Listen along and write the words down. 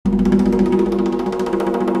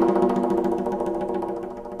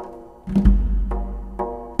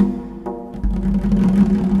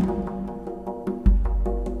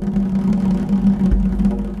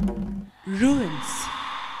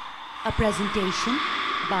presentation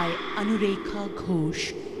by Anurekha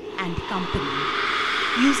Ghosh and Company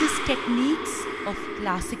uses techniques of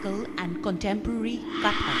classical and contemporary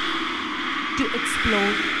Kathak to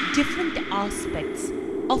explore different aspects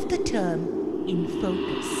of the term in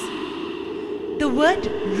focus. The word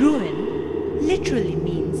ruin literally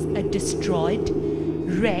means a destroyed,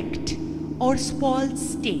 wrecked, or spoiled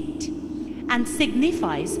state and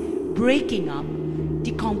signifies breaking up,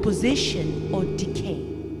 decomposition, or decay.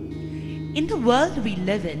 In the world we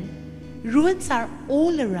live in, ruins are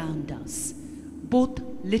all around us, both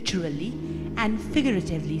literally and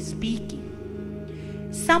figuratively speaking.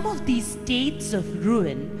 Some of these states of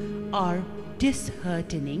ruin are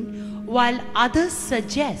disheartening, while others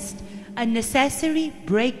suggest a necessary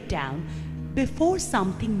breakdown before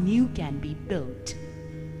something new can be built.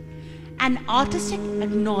 An artistic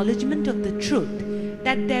acknowledgement of the truth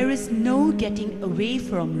that there is no getting away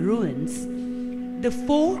from ruins, the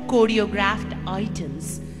 4 choreographed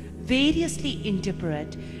items variously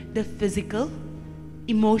interpret the physical,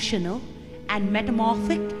 emotional, and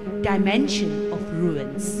metamorphic dimension of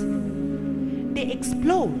ruins. They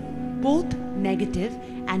explore both negative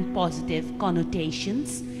and positive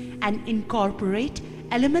connotations and incorporate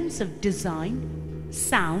elements of design,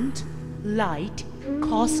 sound, light,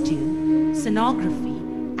 costume, scenography,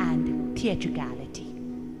 and theatricality.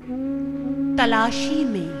 Talashi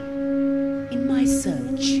Mein, in my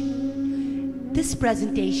search. This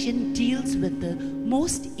presentation deals with the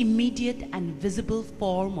most immediate and visible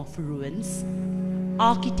form of ruins,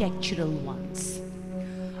 architectural ones.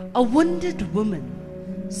 A wounded woman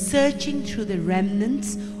searching through the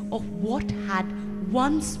remnants of what had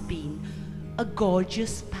once been a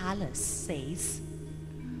gorgeous palace says,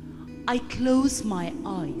 "I close my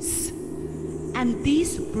eyes, and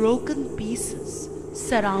these broken pieces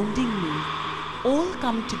surrounding me all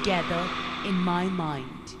come together in my mind.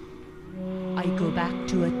 I go back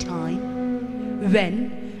to a time when,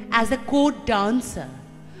 as a court dancer,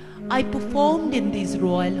 I performed in these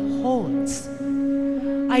royal halls.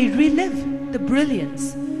 I relive the brilliance,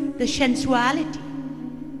 the sensuality,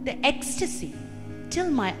 the ecstasy, till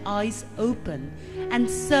my eyes open and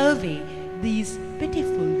survey these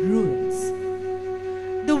pitiful ruins.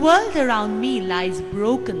 The world around me lies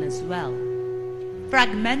broken as well,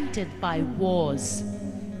 fragmented by wars,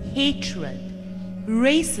 hatred,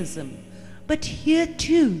 racism, but here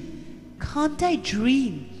too, can't I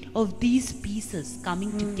dream of these pieces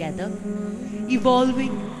coming together,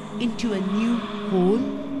 evolving into a new whole?"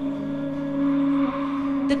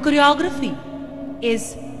 The choreography is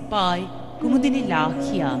by Kumudini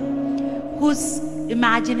Lakhia, whose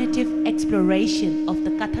imaginative exploration of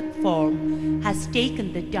the Kathak form has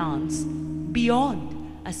taken the dance beyond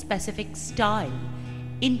a specific style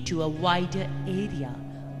into a wider area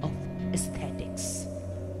of aesthetics.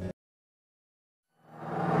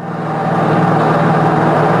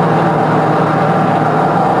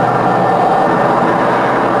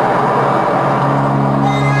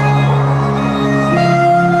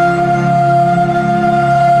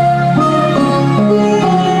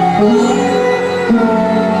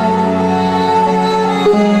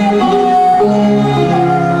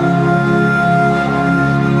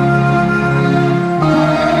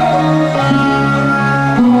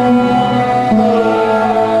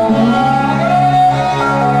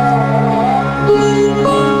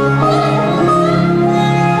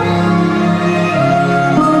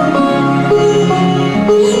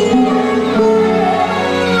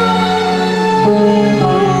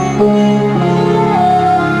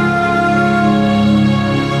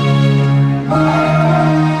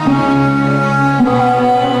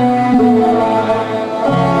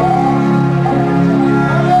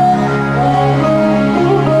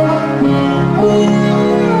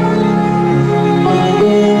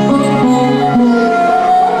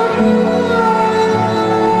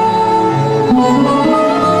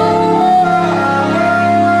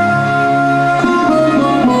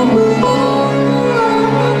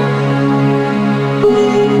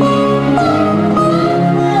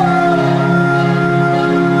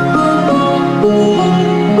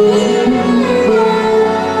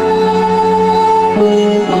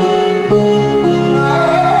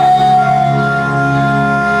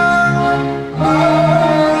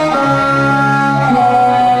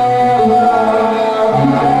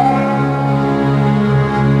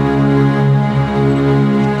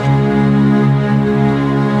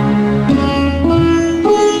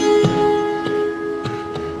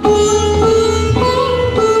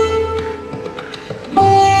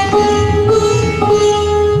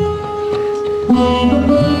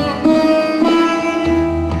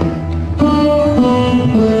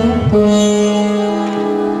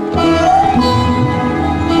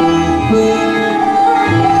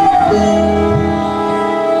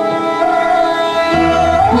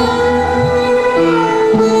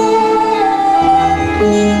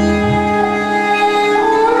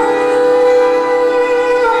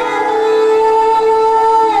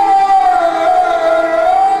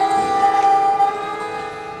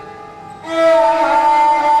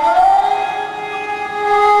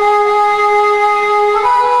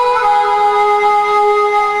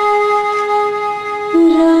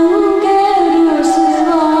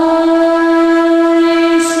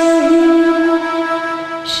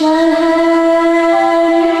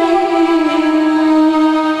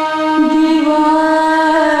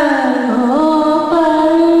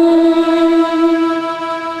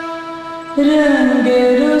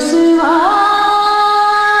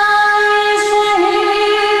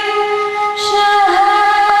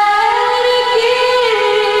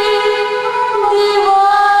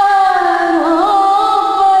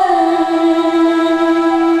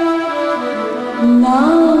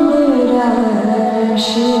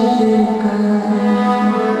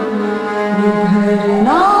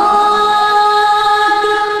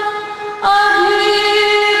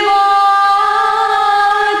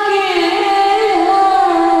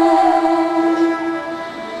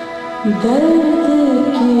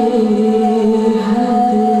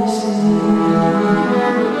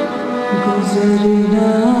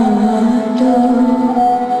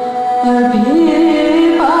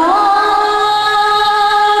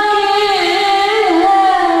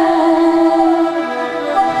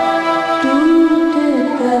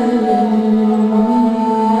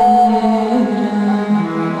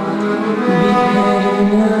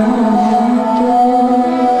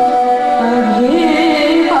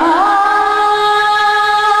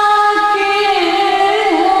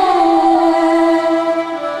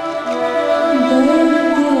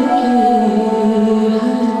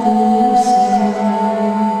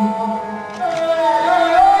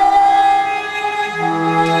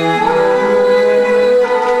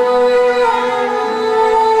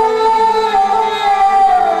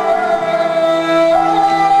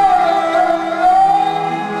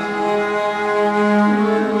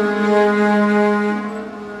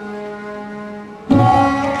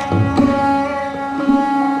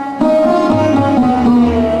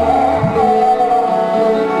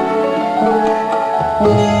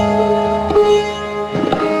 Thank you.